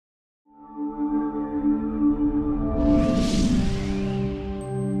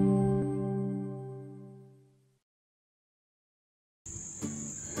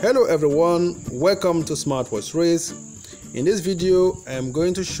Hello everyone, welcome to Smartwatch Race. In this video I am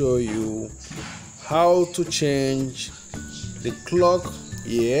going to show you how to change the clock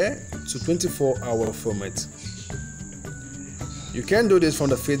here to 24-hour format. You can do this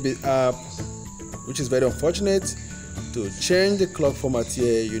from the Fitbit app, which is very unfortunate. To change the clock format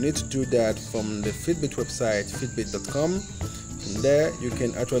here, you need to do that from the Fitbit website, fitbit.com. From there you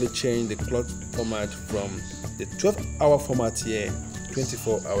can actually change the clock format from the 12-hour format here,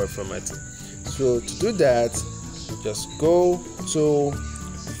 24-hour format. So to do that, just go to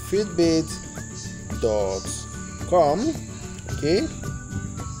fitbit.com, okay,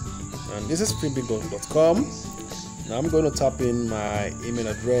 and this is fitbit.com. Now I'm going to tap in my email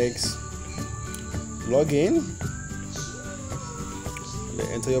address, log in, then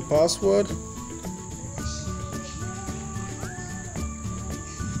enter your password.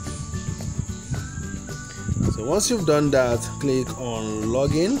 So once you've done that, click on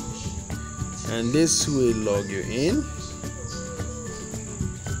login, and this will log you in.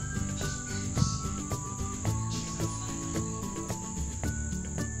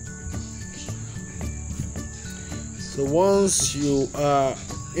 So once you are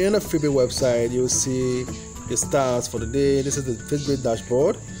in the Fitbit website, you'll see the stats for the day. This is the Fitbit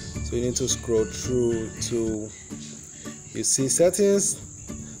dashboard. So you need to scroll through to, you see settings.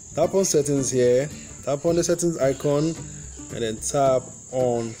 Tap on settings here. Tap on the settings icon and then tap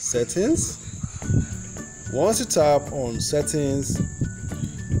on settings. Once you tap on settings,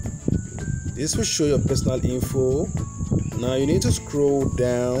 this will show your personal info. Now you need to scroll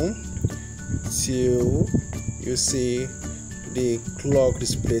down till you see the clock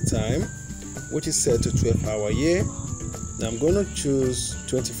display time, which is set to 12-hour here. Now I'm going to choose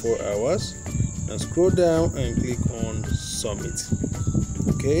 24 hours and scroll down and click on submit.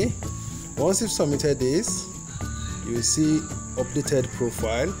 Okay, once you've submitted this, you will see updated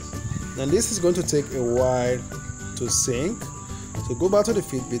profile, and this is going to take a while to sync. So go back to the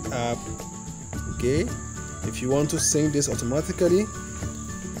Fitbit app. Okay, if you want to sync this automatically,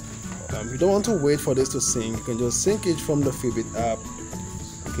 you don't want to wait for this to sync, you can just sync it from the Fitbit app.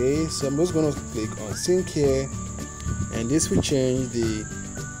 Okay, so I'm just going to click on sync here, and this will change the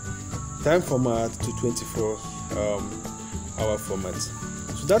time format to 24-hour format.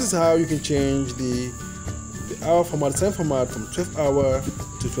 So that is how you can change the hour format, time format from 12 hour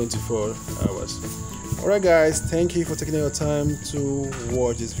to 24 hours. Alright guys, thank you for taking your time to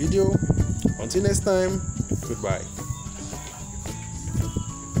watch this video. Until next time, goodbye.